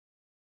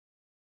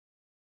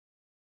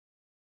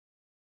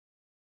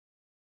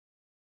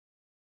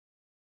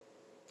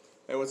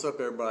Hey, what's up,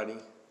 everybody?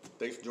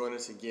 Thanks for joining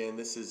us again.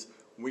 This is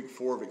week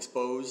 4 of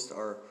Exposed,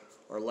 our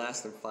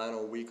last and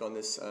final week on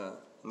this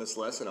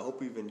lesson. I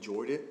hope you've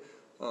enjoyed it.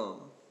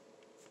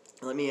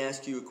 Let me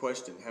ask you a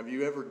question. Have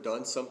you ever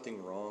done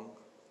something wrong?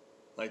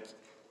 Like,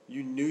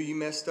 you knew you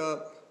messed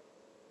up,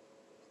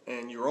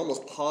 and you're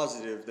almost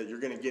positive that you're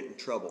going to get in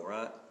trouble,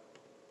 right?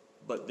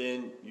 But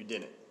then you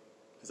didn't.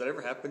 Has that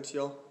ever happened to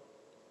y'all?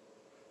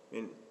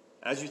 And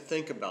as you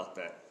think about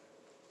that,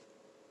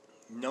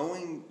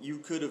 knowing you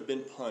could have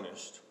been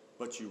punished,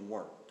 but you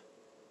weren't,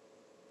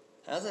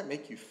 how does that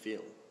make you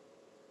feel?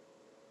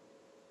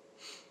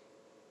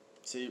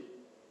 See,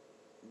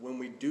 when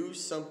we do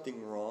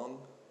something wrong,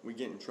 we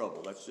get in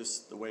trouble. That's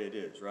just the way it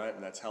is, right?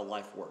 And that's how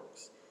life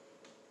works.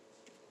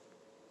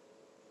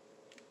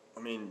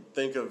 I mean,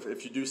 think of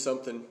if you do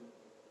something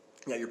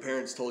that your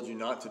parents told you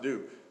not to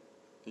do,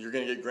 you're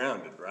going to get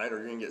grounded, right? Or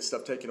you're going to get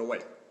stuff taken away.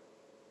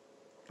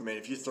 I mean,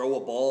 if you throw a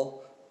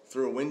ball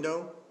through a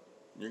window,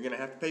 you're going to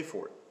have to pay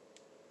for it.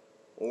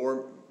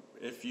 Or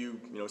if you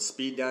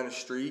speed down a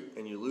street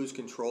and you lose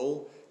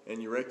control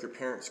and you wreck your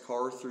parents'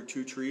 car through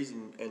 2 trees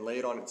and lay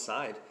it on its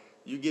side,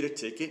 you get a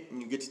ticket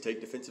and you get to take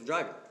defensive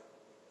driving.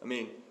 I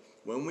mean,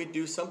 when we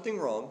do something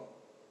wrong,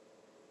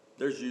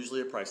 there's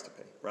usually a price to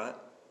pay, right?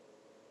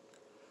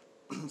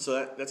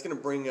 So that's going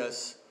to bring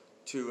us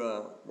to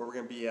where we're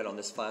going to be at on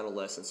this final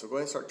lesson. So go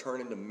ahead and start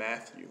turning to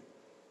Matthew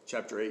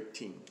chapter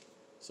 18.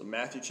 So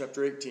Matthew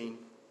chapter 18,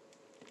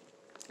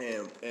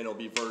 and it'll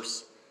be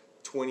verse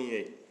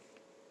 28.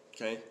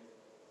 Okay?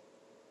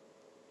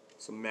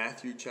 So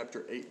Matthew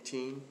chapter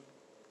 18,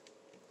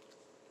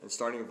 and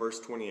starting in verse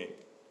 28.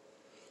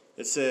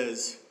 It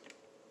says,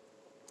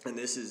 and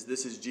this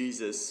is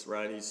Jesus,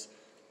 right?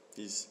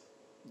 He's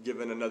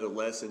given another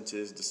lesson to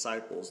his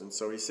disciples. And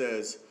so he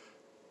says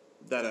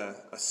that a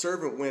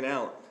servant went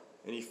out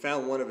and he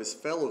found one of his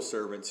fellow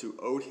servants who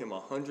owed him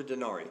 100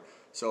 denarii.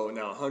 So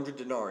now 100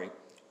 denarii,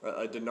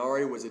 a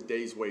denarii was a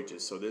day's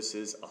wages. So this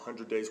is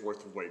 100 days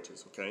worth of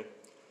wages, okay?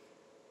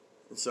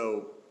 And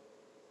so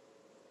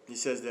he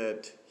says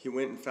that he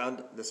went and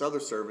found this other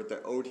servant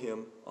that owed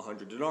him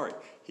 100 denarii.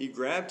 He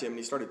grabbed him and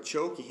he started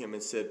choking him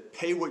and said,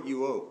 "Pay what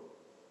you owe."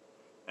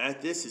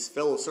 At this, his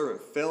fellow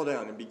servant fell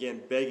down and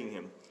began begging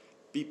him,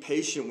 "Be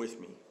patient with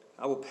me.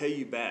 I will pay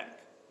you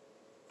back."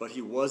 But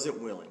he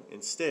wasn't willing.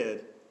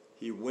 Instead,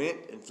 he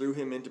went and threw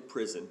him into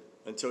prison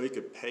until he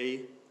could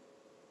pay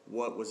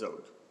what was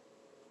owed.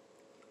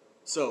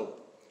 So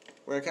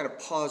we're going to kind of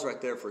pause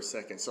right there for a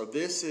second. So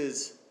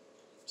Jesus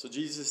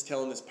is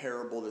telling this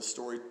parable, this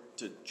story,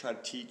 to try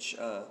to teach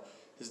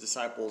his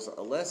disciples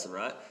a lesson,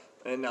 right?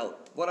 And now,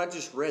 what I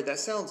just read, that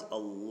sounds a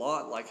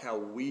lot like how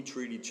we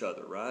treat each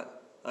other, right?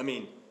 I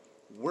mean,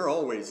 we're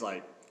always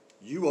like,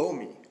 "You owe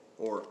me,"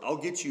 or "I'll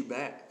get you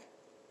back."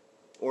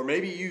 Or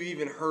maybe you've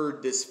even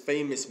heard this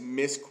famous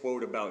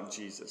misquote about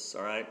Jesus,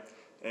 all right?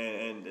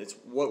 And it's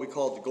what we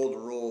call the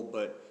golden rule,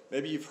 but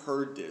maybe you've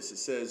heard this. It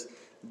says,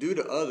 "Do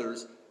to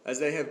others as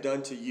they have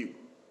done to you."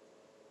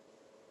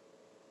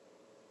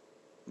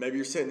 Maybe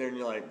you're sitting there and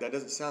you're like, that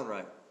doesn't sound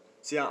right.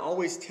 See, I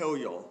always tell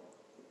y'all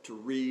to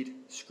read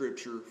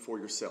Scripture for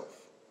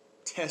yourself.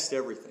 Test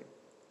everything.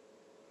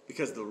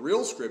 Because the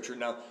real Scripture,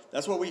 now,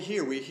 that's what we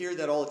hear. We hear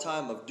that all the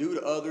time of do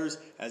to others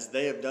as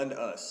they have done to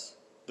us.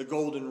 The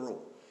golden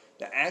rule.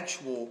 The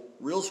actual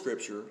real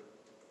Scripture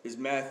is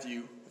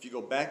Matthew, if you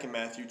go back in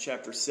Matthew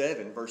chapter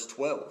 7, verse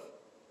 12.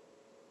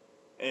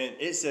 And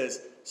it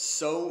says,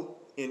 "So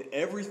in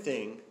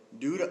everything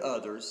do to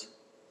others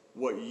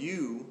what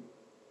you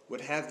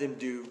would have them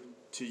do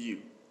to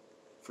you.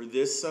 For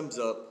this sums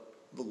up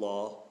the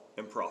law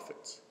and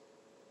prophets."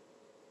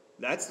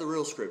 That's the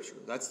real Scripture.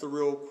 That's the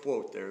real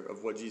quote there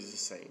of what Jesus is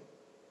saying.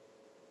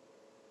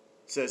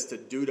 It says to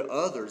do to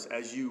others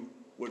as you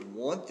would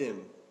want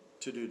them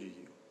to do to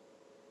you.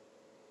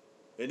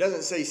 It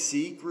doesn't say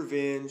seek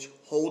revenge,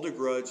 hold a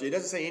grudge. It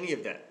doesn't say any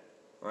of that.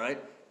 All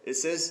right? It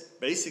says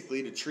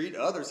basically to treat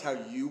others how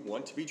you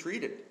want to be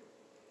treated.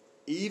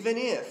 Even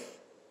if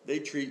they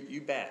treat you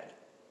bad.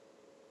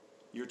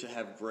 You're to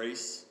have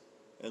grace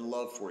and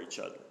love for each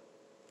other.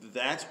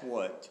 That's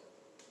what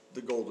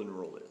the golden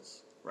rule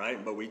is,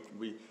 right? But we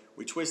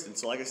twist it.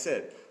 So like I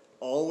said,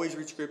 always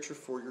read Scripture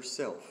for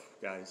yourself,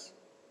 guys.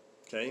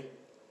 Okay?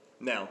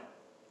 Now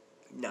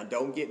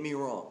don't get me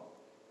wrong.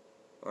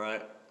 All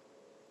right?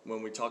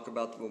 When we're talking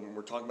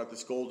about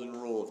this golden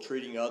rule of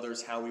treating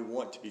others how we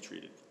want to be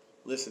treated.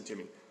 Listen to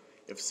me.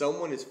 If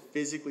someone is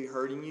physically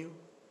hurting you,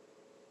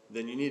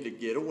 then you need to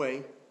get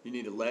away. You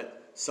need to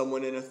let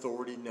someone in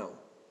authority know.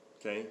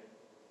 Okay?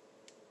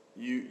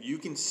 You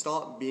can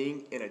stop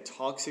being in a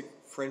toxic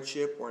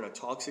friendship or in a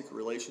toxic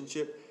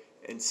relationship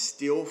and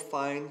still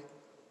find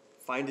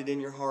it in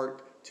your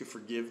heart to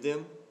forgive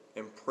them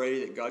and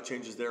pray that God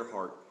changes their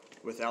heart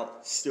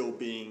without still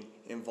being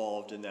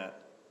involved in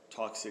that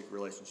toxic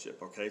relationship.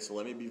 Okay? So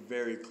let me be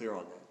very clear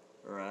on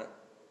that. All right?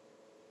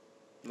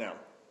 Now,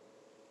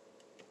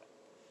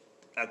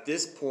 at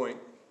this point,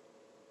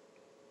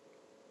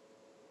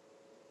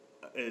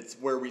 it's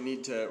where we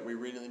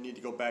really need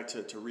to go back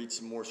to read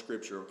some more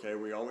scripture, okay?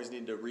 We always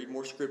need to read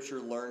more scripture,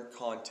 learn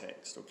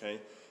context, okay?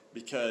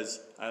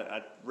 Because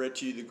I read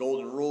to you the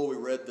golden rule. We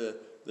read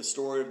the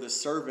story of the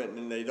servant,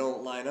 and they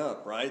don't line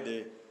up, right?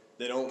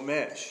 They don't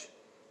mesh.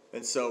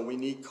 And so we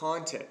need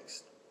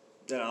context.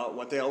 Now,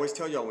 what they always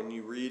tell y'all when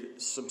you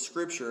read some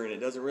scripture and it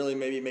doesn't really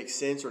maybe make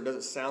sense or it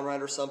doesn't sound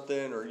right or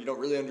something, or you don't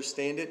really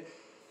understand it,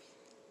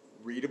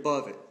 read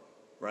above it,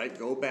 right?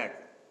 Go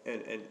back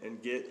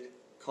and get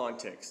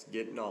context,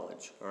 get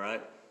knowledge, all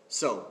right?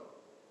 So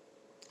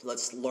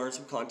let's learn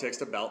some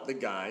context about the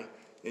guy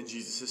in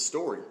Jesus'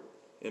 story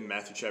in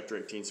Matthew chapter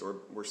 18. So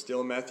we're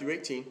still in Matthew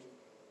 18.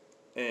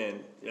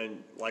 And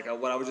like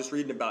what I was just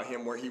reading about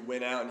him, where he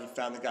went out and he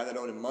found the guy that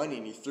owed him money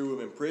and he threw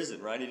him in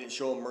prison, right? He didn't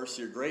show him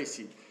mercy or grace.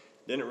 He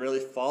didn't really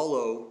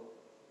follow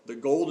the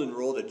golden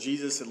rule that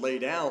Jesus had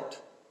laid out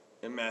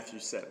in Matthew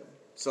 7.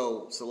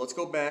 So let's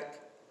go back,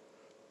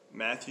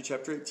 Matthew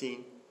chapter 18,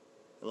 and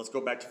let's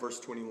go back to verse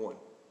 21.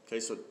 Okay,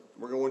 so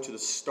we're going to the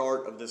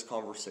start of this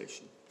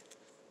conversation.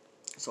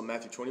 So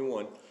Matthew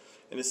 21,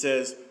 and it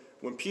says,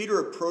 when Peter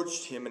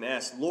approached him and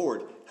asked,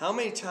 Lord, how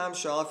many times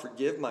shall I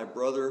forgive my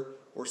brother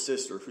or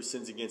sister who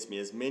sins against me?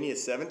 As many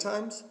as 7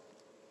 times?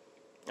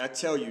 I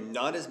tell you,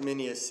 not as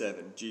many as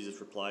 7, Jesus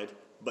replied,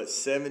 but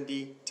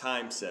 70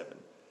 times 7.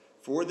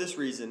 For this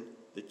reason,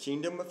 the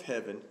kingdom of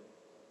heaven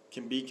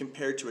can be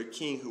compared to a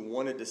king who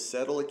wanted to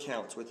settle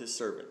accounts with his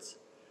servants.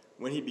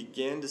 When he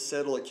began to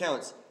settle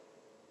accounts,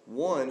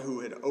 one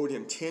who had owed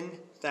him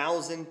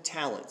 10,000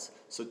 talents.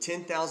 So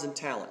 10,000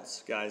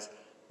 talents, guys,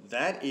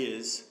 that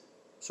is,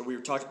 so we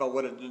were talking about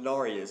what a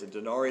denarii is. A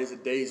denarii is a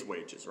day's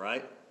wages,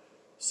 right?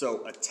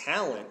 So a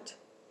talent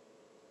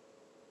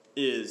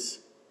is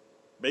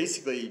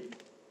basically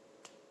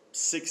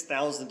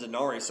 6,000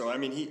 denarii. So, I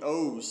mean, he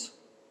owes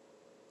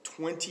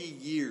 20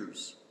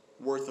 years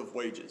worth of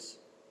wages.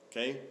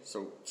 Okay?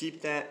 So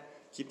keep that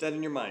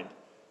in your mind.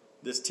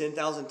 This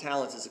 10,000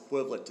 talents is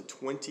equivalent to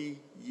 20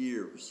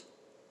 years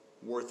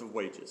worth of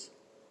wages.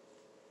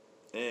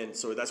 And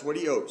so that's what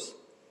he owes.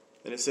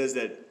 And it says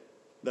that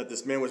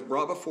this man was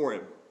brought before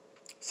him.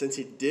 Since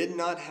he did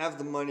not have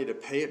the money to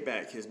pay it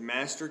back, his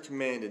master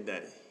commanded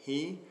that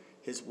he,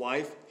 his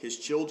wife, his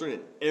children,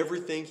 and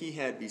everything he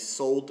had be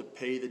sold to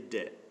pay the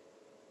debt.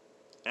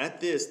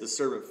 At this, the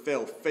servant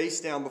fell face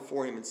down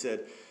before him and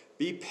said,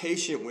 be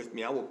patient with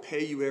me, I will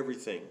pay you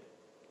everything.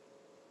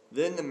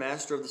 Then the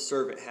master of the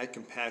servant had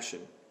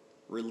compassion,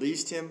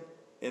 released him,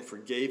 and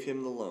forgave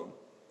him the loan.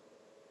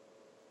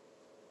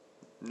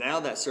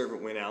 Now that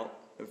servant went out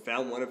and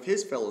found one of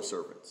his fellow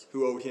servants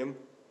who owed him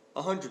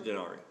 100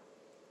 denarii.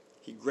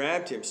 He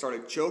grabbed him,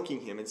 started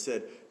choking him, and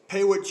said,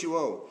 pay what you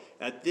owe.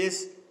 At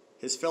this,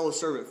 his fellow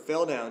servant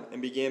fell down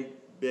and began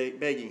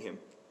begging him,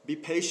 be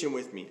patient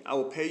with me, I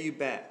will pay you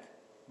back.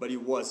 But he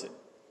wasn't.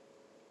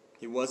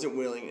 He wasn't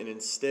willing, and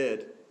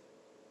instead,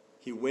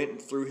 he went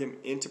and threw him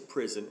into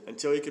prison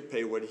until he could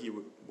pay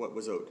what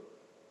was owed.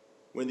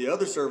 When the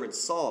other servants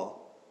saw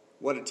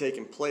what had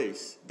taken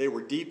place, they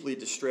were deeply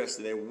distressed,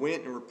 and they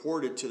went and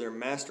reported to their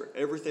master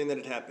everything that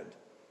had happened.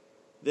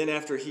 Then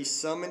after he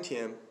summoned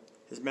him,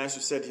 his master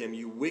said to him,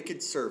 you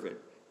wicked servant,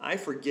 I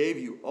forgave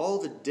you all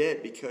the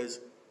debt because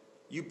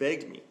you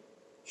begged me.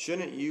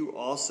 Shouldn't you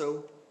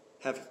also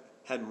have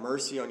had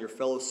mercy on your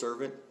fellow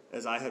servant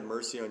as I had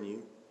mercy on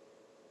you?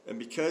 And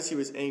because he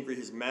was angry,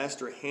 his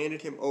master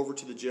handed him over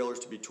to the jailers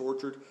to be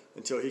tortured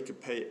until he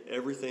could pay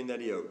everything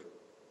that he owed.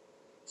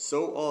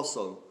 So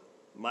also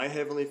my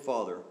heavenly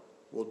Father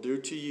will do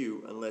to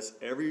you unless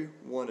every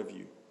one of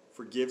you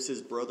forgives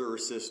his brother or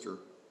sister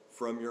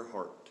from your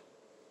heart.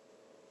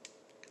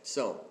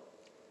 So,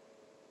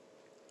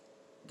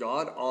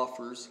 God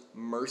offers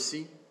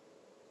mercy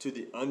to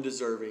the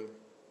undeserving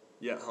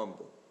yet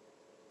humble.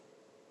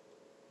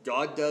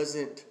 God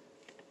doesn't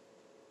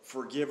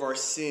forgive our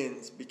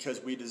sins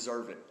because we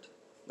deserve it.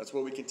 That's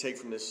what we can take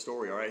from this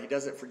story, all right? He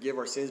doesn't forgive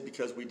our sins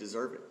because we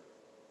deserve it.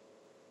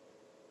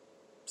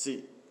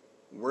 See,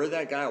 we're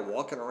that guy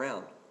walking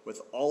around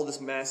with all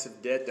this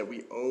massive debt that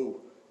we owe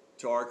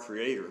to our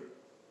Creator.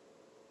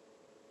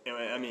 And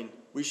I mean,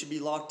 we should be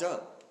locked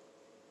up.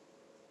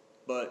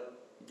 But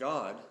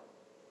God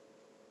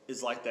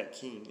is like that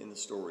king in the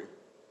story,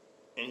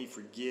 and he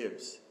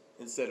forgives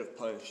instead of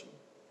punishing.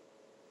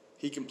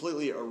 He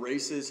completely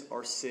erases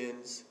our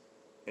sins,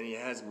 and he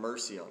has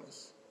mercy on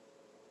us.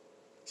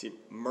 See,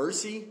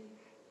 mercy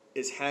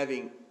is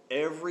having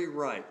every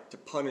right to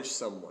punish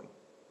someone,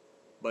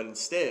 but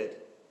instead,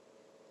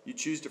 you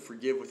choose to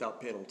forgive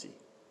without penalty.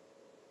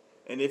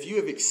 And if you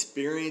have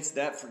experienced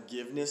that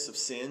forgiveness of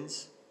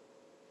sins,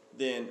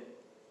 then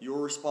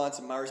your response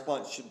and my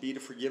response should be to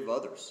forgive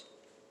others.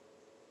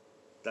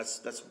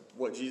 That's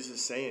what Jesus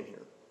is saying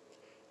here.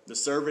 The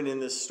servant in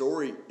this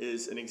story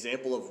is an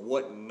example of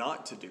what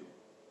not to do.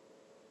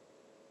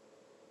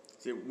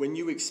 See, when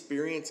you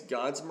experience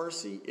God's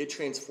mercy, it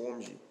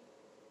transforms you.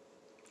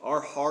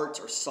 Our hearts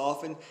are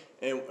softened,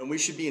 and we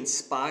should be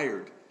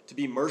inspired to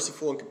be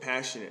merciful and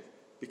compassionate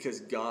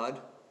because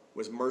God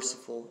was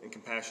merciful and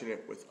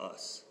compassionate with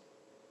us.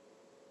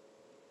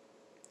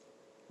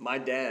 My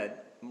dad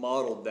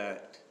modeled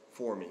that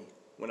for me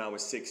when I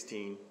was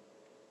 16,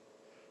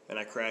 and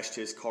I crashed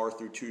his car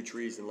through 2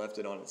 trees and left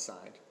it on its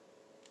side,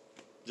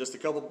 just a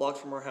couple blocks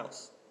from our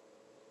house.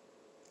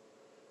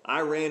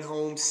 I ran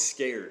home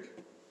scared.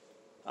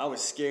 I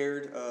was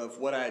scared of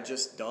what I had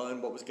just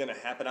done, what was going to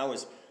happen. I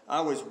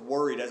was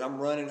worried. As I'm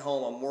running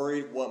home, I'm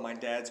worried what my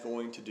dad's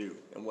going to do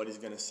and what he's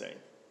going to say.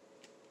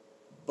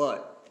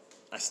 But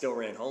I still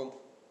ran home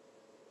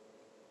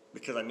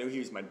because I knew he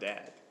was my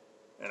dad,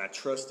 and I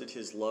trusted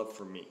his love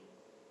for me.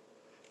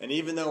 And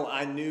even though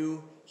I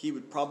knew he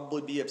would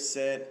probably be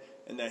upset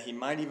and that he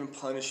might even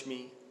punish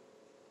me,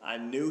 I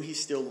knew he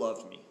still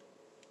loved me.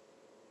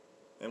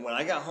 And when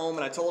I got home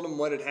and I told him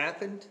what had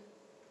happened,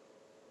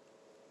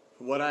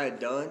 what I had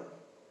done,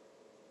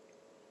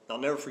 I'll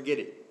never forget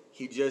it.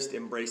 He just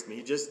embraced me.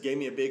 He just gave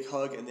me a big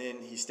hug, and then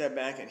he stepped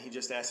back and he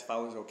just asked if I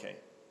was okay.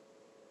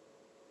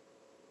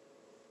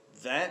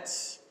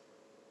 That's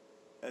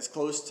as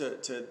close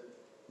to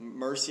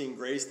mercy and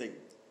grace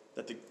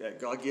that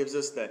God gives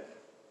us,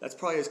 that's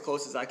probably as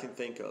close as I can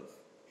think of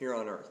here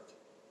on earth.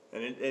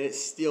 And it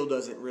still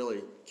doesn't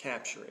really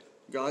capture it.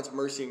 God's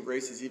mercy and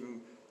grace is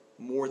even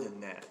more than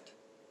that.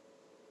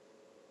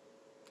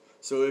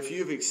 So if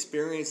you've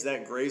experienced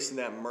that grace and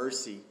that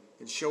mercy,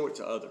 then show it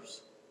to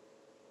others.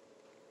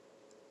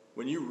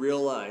 When you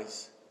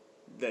realize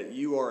that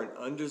you are an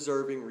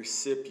undeserving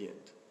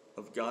recipient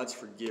of God's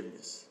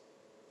forgiveness,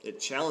 it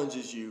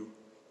challenges you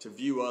to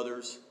view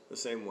others the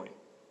same way.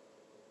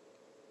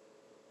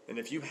 And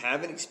if you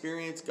haven't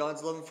experienced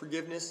God's love and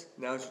forgiveness,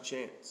 now's your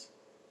chance.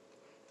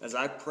 As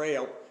I pray,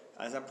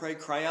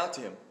 cry out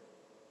to Him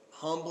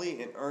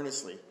humbly and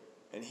earnestly,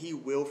 and He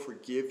will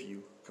forgive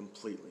you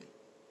completely.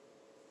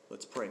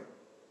 Let's pray.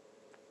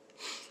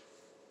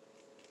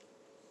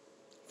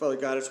 Father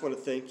God, I just want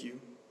to thank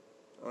you.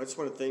 I just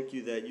want to thank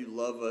you that you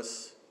love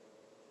us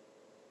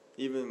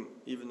even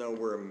though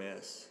we're a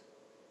mess.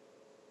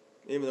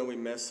 Even though we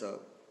mess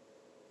up.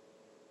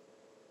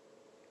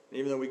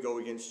 Even though we go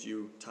against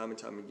you time and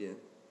time again.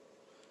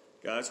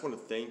 God, I just want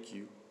to thank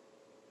you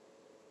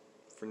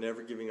for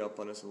never giving up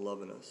on us and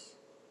loving us.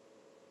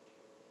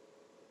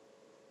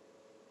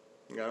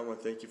 And God, I want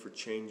to thank you for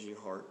changing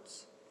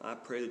hearts. I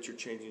pray that you're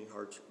changing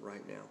hearts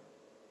right now.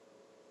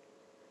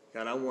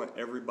 God, I want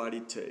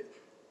everybody to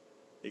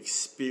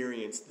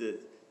experience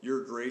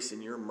your grace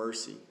and your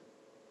mercy.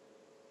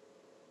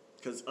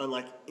 Because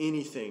unlike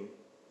anything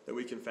that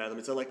we can fathom,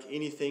 it's unlike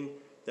anything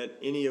that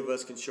any of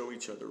us can show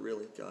each other,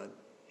 really, God.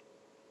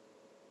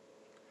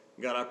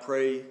 God, I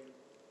pray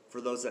for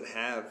those that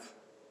have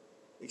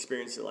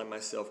experienced it like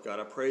myself, God.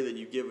 I pray that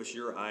you give us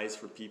your eyes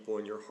for people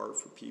and your heart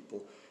for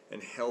people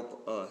and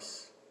help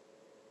us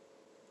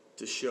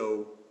to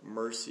show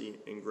mercy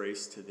and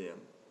grace to them.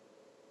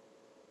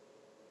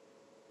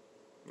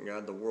 And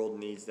God, the world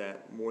needs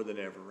that more than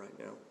ever right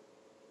now.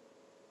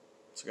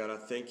 So God, I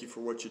thank you for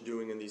what you're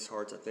doing in these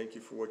hearts. I thank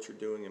you for what you're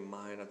doing in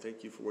mine. I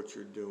thank you for what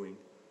you're doing.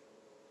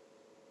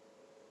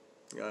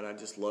 God, I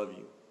just love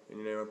you. In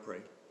your name I pray.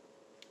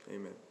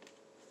 Amen.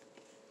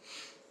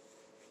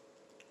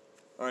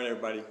 All right,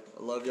 everybody.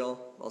 I love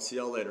y'all. I'll see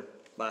y'all later.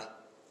 Bye.